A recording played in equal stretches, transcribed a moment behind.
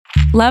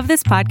Love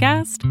this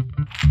podcast?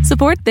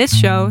 Support this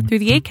show through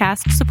the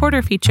Acast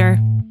supporter feature.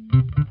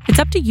 It's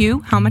up to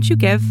you how much you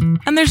give,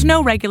 and there's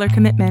no regular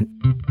commitment.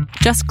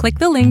 Just click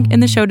the link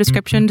in the show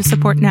description to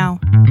support now.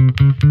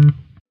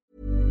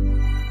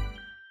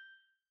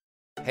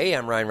 Hey,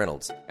 I'm Ryan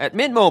Reynolds. At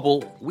Mint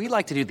Mobile, we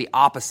like to do the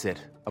opposite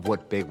of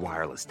what Big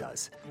Wireless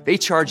does. They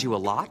charge you a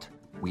lot,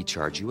 we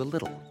charge you a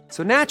little.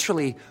 So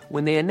naturally,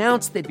 when they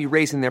announced they'd be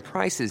raising their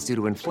prices due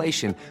to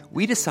inflation,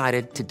 we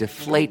decided to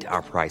deflate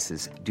our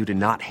prices due to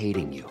not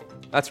hating you.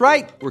 That's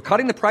right. We're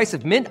cutting the price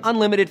of Mint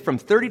Unlimited from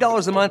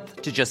 $30 a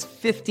month to just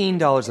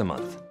 $15 a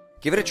month.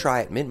 Give it a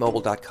try at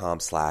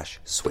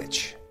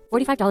mintmobile.com/switch.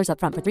 $45 up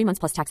front for 3 months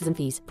plus taxes and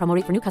fees. Promo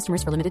rate for new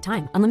customers for limited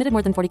time. Unlimited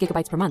more than 40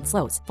 gigabytes per month.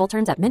 Slows full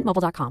terms at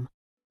mintmobile.com.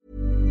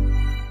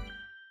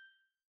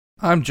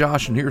 I'm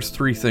Josh, and here's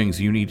 3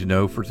 things you need to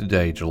know for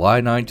today,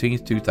 July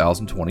 19th,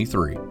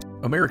 2023.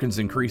 Americans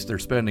increased their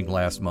spending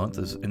last month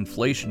as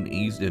inflation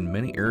eased in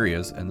many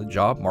areas and the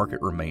job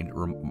market remained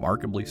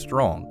remarkably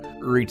strong.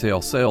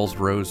 Retail sales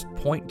rose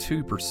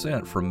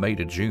 0.2% from May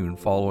to June,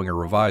 following a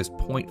revised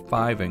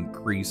 0.5%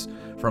 increase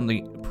from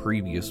the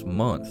previous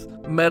month.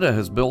 Meta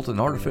has built an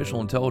artificial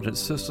intelligence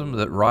system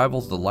that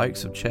rivals the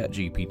likes of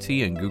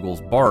ChatGPT and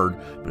Google's Bard,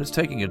 but is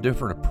taking a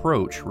different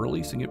approach,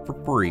 releasing it for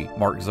free.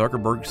 Mark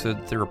Zuckerberg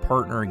said they're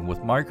partnering with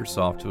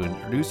Microsoft to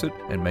introduce it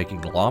and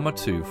making Llama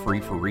 2 free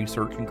for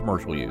research and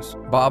commercial use.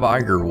 Bob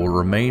Iger will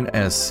remain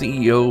as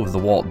CEO of the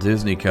Walt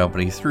Disney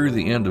Company through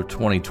the end of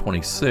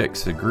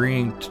 2026,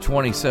 agreeing to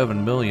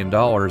 $27 million in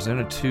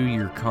a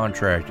 2-year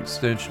contract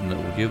extension that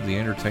will give the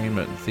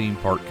entertainment and theme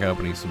park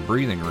company some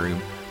breathing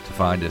room to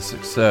find a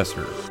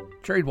successor.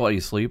 Trade while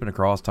you sleep and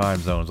across time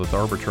zones with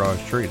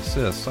Arbitrage Trade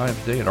Assist. Sign up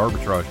today at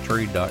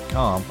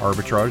arbitragetrade.com.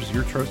 Arbitrage is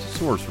your trusted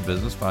source for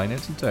business,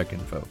 finance, and tech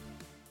info.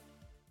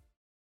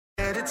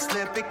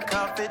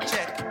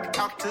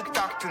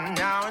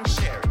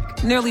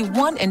 Nearly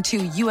 1 in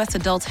 2 U.S.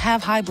 adults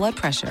have high blood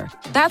pressure.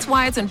 That's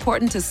why it's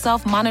important to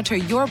self-monitor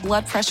your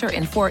blood pressure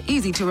in 4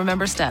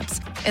 easy-to-remember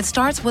steps. It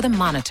starts with a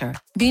monitor.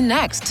 Be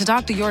next to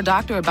talk to your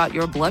doctor about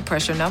your blood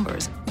pressure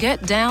numbers.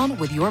 Get down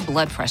with your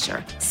blood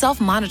pressure.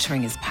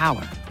 Self-monitoring is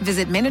power.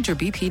 Visit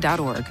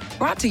managerbp.org.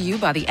 Brought to you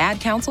by the Ad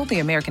Council, the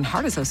American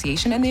Heart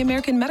Association, and the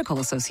American Medical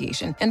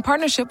Association, in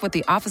partnership with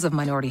the Office of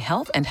Minority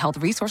Health and Health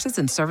Resources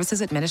and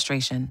Services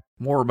Administration.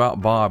 More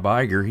about Bob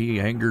Iger. He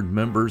angered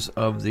members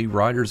of the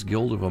Writers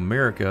Guild of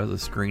America, the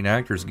Screen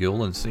Actors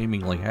Guild, and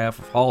seemingly half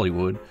of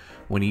Hollywood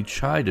when he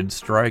chided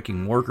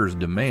striking workers'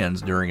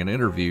 demands during an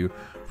interview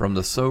from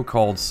the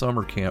so-called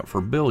summer camp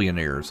for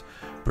billionaires.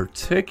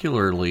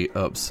 Particularly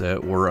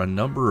upset were a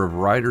number of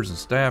writers and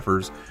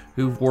staffers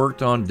who've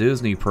worked on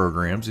Disney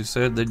programs who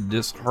said they're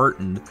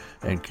disheartened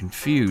and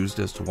confused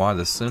as to why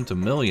the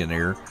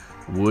centimillionaire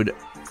would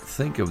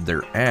think of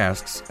their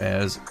asks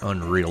as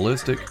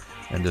unrealistic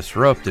and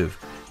disruptive.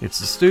 It's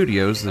the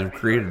studios that have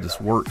created this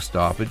work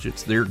stoppage.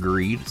 It's their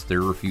greed. It's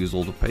their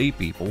refusal to pay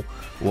people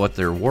what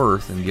they're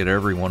worth and get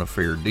everyone a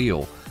fair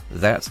deal.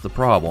 That's the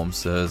problem,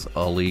 says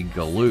Ali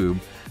Galoub,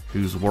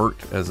 who's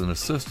worked as an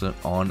assistant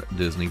on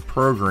Disney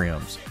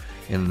programs.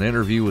 In an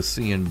interview with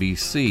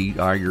CNBC,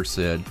 Iger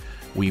said,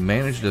 "We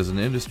managed as an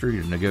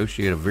industry to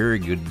negotiate a very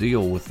good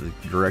deal with the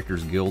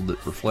Directors Guild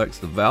that reflects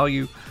the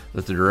value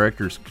that the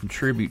directors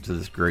contribute to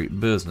this great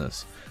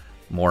business."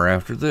 More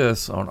after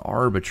this on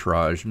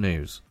Arbitrage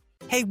News.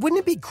 Hey, wouldn't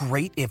it be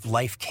great if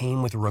life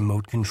came with a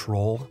remote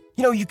control?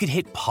 You know, you could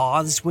hit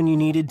pause when you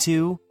needed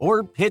to,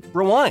 or hit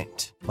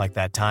rewind, like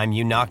that time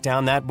you knocked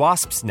down that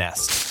wasp's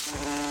nest.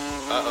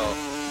 Uh-oh.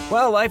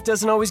 Well, life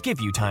doesn't always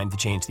give you time to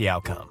change the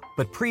outcome,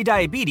 but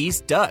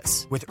prediabetes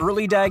does. With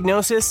early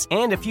diagnosis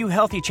and a few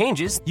healthy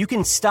changes, you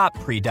can stop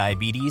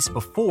prediabetes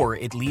before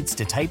it leads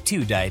to type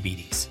 2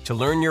 diabetes. To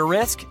learn your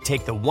risk,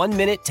 take the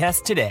 1-minute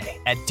test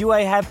today at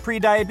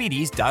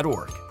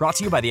doihaveprediabetes.org. Brought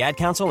to you by the Ad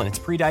Council and its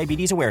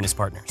prediabetes awareness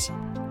partners.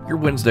 Your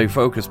Wednesday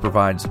Focus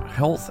provides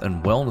health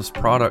and wellness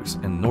products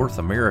in North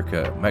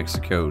America,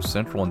 Mexico,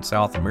 Central and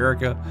South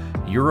America,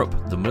 Europe,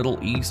 the Middle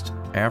East,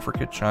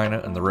 Africa, China,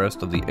 and the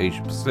rest of the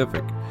Asia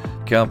Pacific.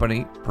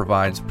 Company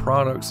provides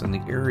products in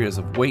the areas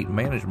of weight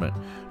management,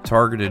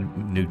 targeted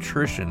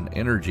nutrition,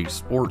 energy,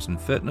 sports and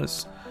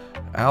fitness,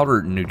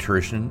 outer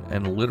nutrition,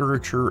 and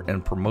literature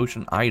and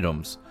promotion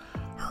items.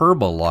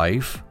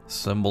 Herbalife,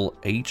 symbol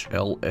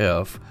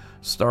HLF,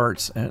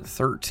 starts at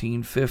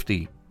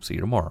 $13.50. See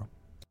you tomorrow.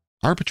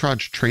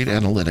 Arbitrage Trade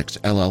Analytics,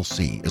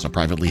 LLC is a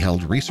privately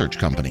held research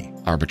company.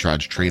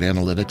 Arbitrage Trade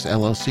Analytics,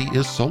 LLC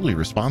is solely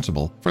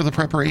responsible for the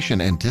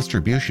preparation and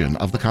distribution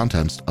of the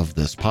contents of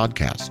this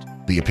podcast.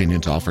 The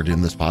opinions offered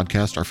in this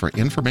podcast are for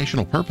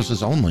informational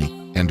purposes only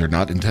and are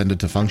not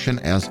intended to function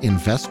as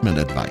investment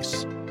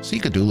advice.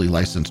 Seek a duly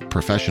licensed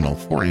professional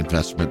for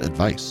investment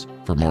advice.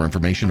 For more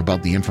information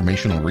about the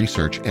informational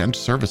research and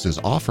services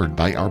offered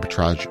by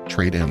Arbitrage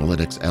Trade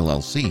Analytics,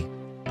 LLC,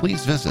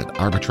 please visit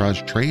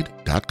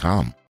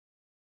arbitragetrade.com.